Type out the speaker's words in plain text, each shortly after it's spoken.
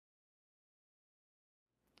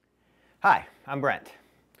Hi, I'm Brent.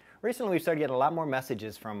 Recently we've started getting a lot more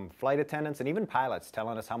messages from flight attendants and even pilots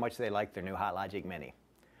telling us how much they like their new HotLogic Mini.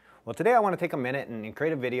 Well, today I want to take a minute and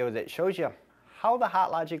create a video that shows you how the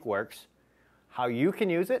HotLogic works, how you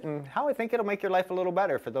can use it, and how I think it'll make your life a little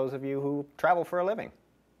better for those of you who travel for a living.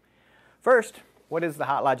 First, what is the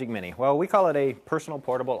HotLogic Mini? Well, we call it a personal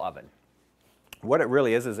portable oven. What it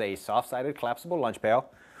really is a soft-sided collapsible lunch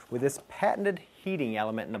pail with this patented heating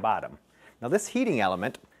element in the bottom. Now this heating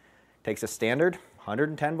element takes a standard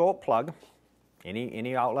 110 volt plug,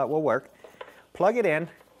 any outlet will work, plug it in,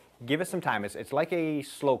 give it some time. It's like a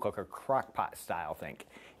slow cooker, crock pot style think.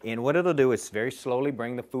 And what it'll do is very slowly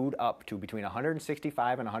bring the food up to between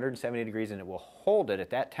 165 and 170 degrees, and it will hold it at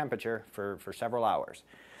that temperature for several hours.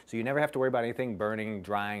 So you never have to worry about anything burning,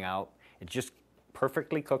 drying out. It's just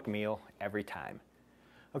perfectly cooked meal every time.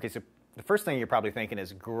 Okay, so the first thing you're probably thinking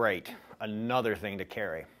is, great, another thing to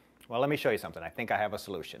carry. Well, let me show you something. I think I have a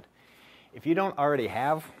solution. If you don't already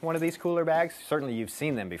have one of these cooler bags, certainly you've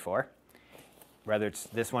seen them before. Whether it's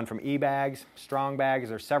this one from eBags, Strong Bags,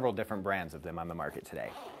 there's several different brands of them on the market today.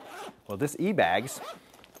 Well, this eBags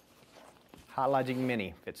HotLogic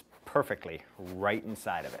Mini fits perfectly right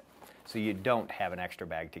inside of it, so you don't have an extra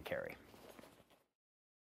bag to carry.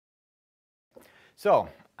 So,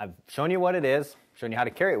 I've shown you what it is, shown you how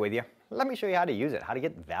to carry it with you. Let me show you how to use it, how to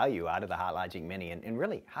get value out of the HotLogic Mini, and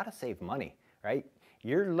really how to save money, right?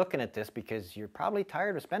 You're looking at this because you're probably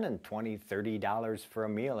tired of spending $20, $30 for a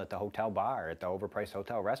meal at the hotel bar, at the overpriced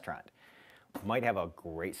hotel restaurant. Might have a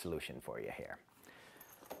great solution for you here.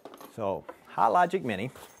 So, HotLogic Mini,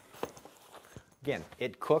 again,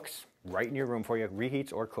 it cooks right in your room for you,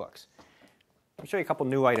 reheats or cooks. Let me show you a couple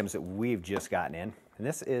new items that we've just gotten in. And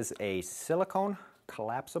this is a silicone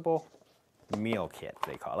collapsible meal kit,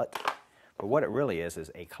 they call it. But what it really is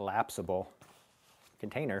a collapsible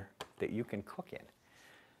container that you can cook in.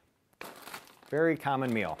 Very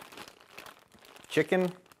common meal. Chicken,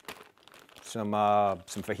 some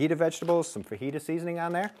fajita vegetables, some fajita seasoning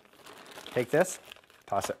on there. Take this,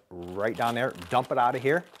 toss it right down there, dump it out of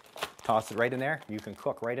here, toss it right in there. You can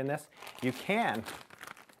cook right in this. You can,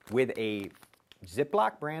 with a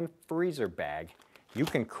Ziploc brand freezer bag, you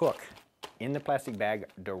can cook in the plastic bag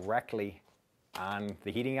directly on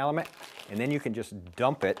the heating element, and then you can just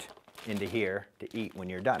dump it into here to eat when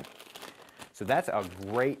you're done. So that's a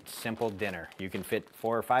great simple dinner. You can fit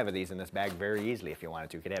 4 or 5 of these in this bag very easily if you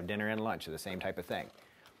wanted to. You could have dinner and lunch, the same type of thing.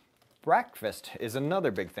 Breakfast is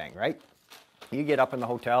another big thing, right? You get up in the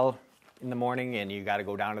hotel in the morning and you got to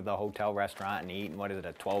go down to the hotel restaurant and eat, and what is it,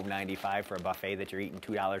 a $12.95 for a buffet that you're eating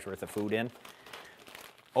 $2 worth of food in?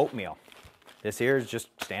 Oatmeal. This here is just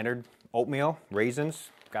standard oatmeal,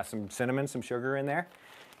 raisins, got some cinnamon, some sugar in there.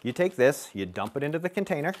 You take this, you dump it into the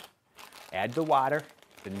container, add the water.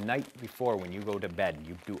 The night before when you go to bed,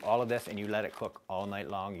 you do all of this and you let it cook all night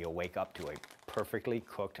long. You'll wake up to a perfectly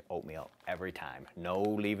cooked oatmeal every time. No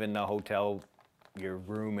leaving the hotel, your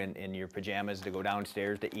room in your pajamas to go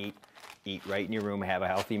downstairs to eat. Eat right in your room, have a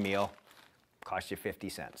healthy meal. Cost you 50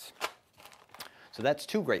 cents. So that's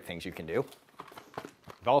 2 great things you can do.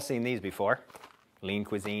 We've all seen these before. Lean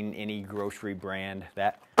Cuisine, any grocery brand,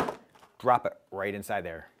 that. Drop it right inside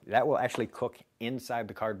there. That will actually cook inside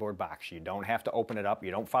the cardboard box. You don't have to open it up.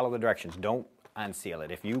 You don't follow the directions. Don't unseal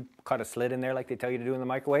it. If you cut a slit in there like they tell you to do in the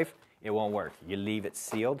microwave, it won't work. You leave it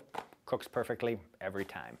sealed, cooks perfectly every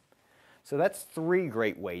time. So that's 3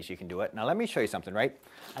 great ways you can do it. Now let me show you something, right?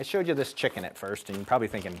 I showed you this chicken at first, and you're probably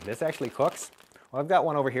thinking, this actually cooks? Well, I've got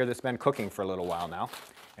one over here that's been cooking for a little while now,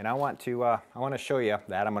 and I want to show you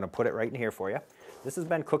that. I'm going to put it right in here for you. This has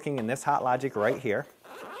been cooking in this HotLogic right here,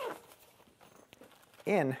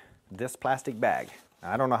 in this plastic bag.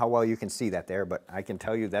 Now, I don't know how well you can see that there, but I can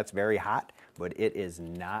tell you that's very hot, but it is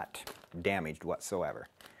not damaged whatsoever.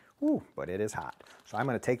 Ooh, but it is hot. So I'm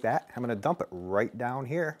going to take that, I'm going to dump it right down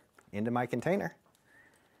here into my container.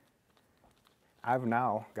 I've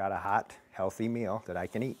now got a hot, healthy meal that I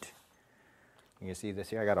can eat. You can see this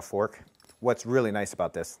here, I got a fork. What's really nice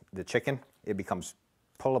about this, the chicken, it becomes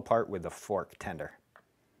pull apart with the fork tender.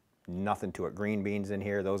 Nothing to it. Green beans in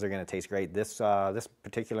here, those are going to taste great. This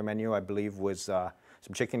particular menu, I believe, was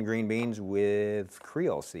some chicken green beans with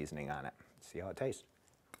Creole seasoning on it. Let's see how it tastes.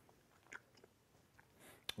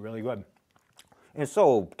 Really good. And it's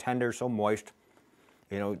so tender, so moist.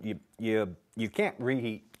 You know, you can't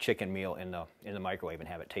reheat chicken meal in the microwave and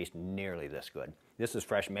have it taste nearly this good. This is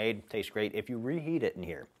fresh made, tastes great. If you reheat it in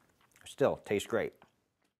here, still tastes great.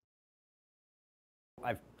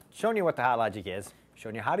 I've shown you what the HotLogic is,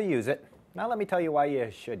 shown you how to use it. Now let me tell you why you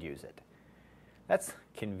should use it. That's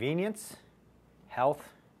convenience, health,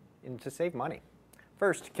 and to save money.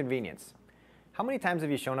 First, convenience. How many times have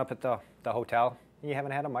you shown up at the hotel and you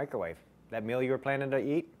haven't had a microwave? That meal you were planning to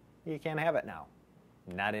eat, you can't have it now.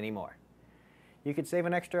 Not anymore. You could save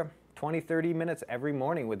an extra 20, 30 minutes every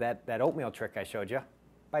morning with that oatmeal trick I showed you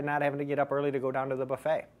by not having to get up early to go down to the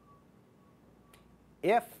buffet.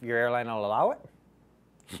 If your airline will allow it,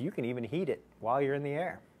 you can even heat it while you're in the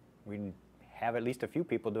air. We have at least a few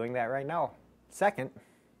people doing that right now. Second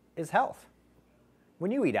is health. When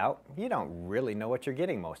you eat out, you don't really know what you're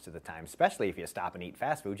getting most of the time, especially if you stop and eat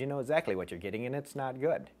fast food. You know exactly what you're getting and it's not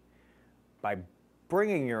good. By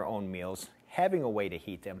bringing your own meals, having a way to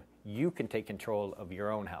heat them, you can take control of your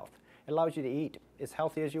own health. It allows you to eat as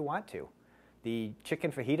healthy as you want to. The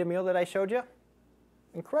chicken fajita meal that I showed you,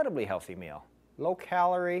 incredibly healthy meal. Low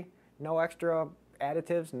calorie, no extra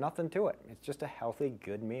additives, nothing to it. It's just a healthy,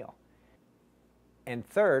 good meal. And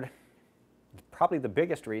third, probably the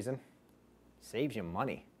biggest reason, saves you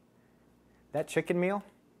money. That chicken meal,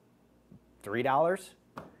 $3.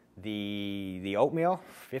 The oatmeal,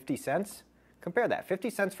 50 cents. Compare that,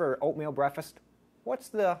 50 cents for oatmeal breakfast. What's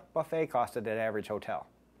the buffet cost at that average hotel?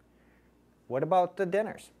 What about the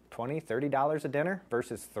dinners? $20, $30 a dinner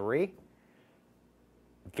versus $3?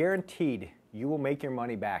 Guaranteed you will make your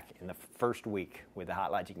money back in the first week with the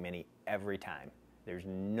Hot Logic Mini every time. There's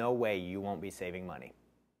no way you won't be saving money.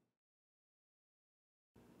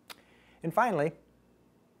 And finally,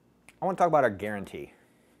 I want to talk about our guarantee.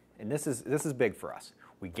 And this is big for us.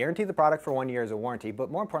 We guarantee the product for 1 year as a warranty,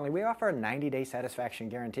 but more importantly, we offer a 90-day satisfaction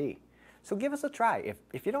guarantee. So give us a try.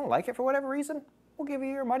 If you don't like it for whatever reason, we'll give you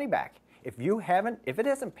your money back. If it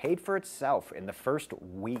hasn't paid for itself in the first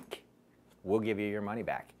week, we'll give you your money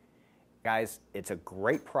back. Guys, it's a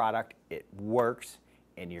great product, it works,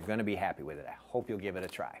 and you're going to be happy with it. I hope you'll give it a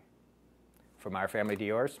try. From our family to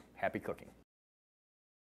yours, happy cooking.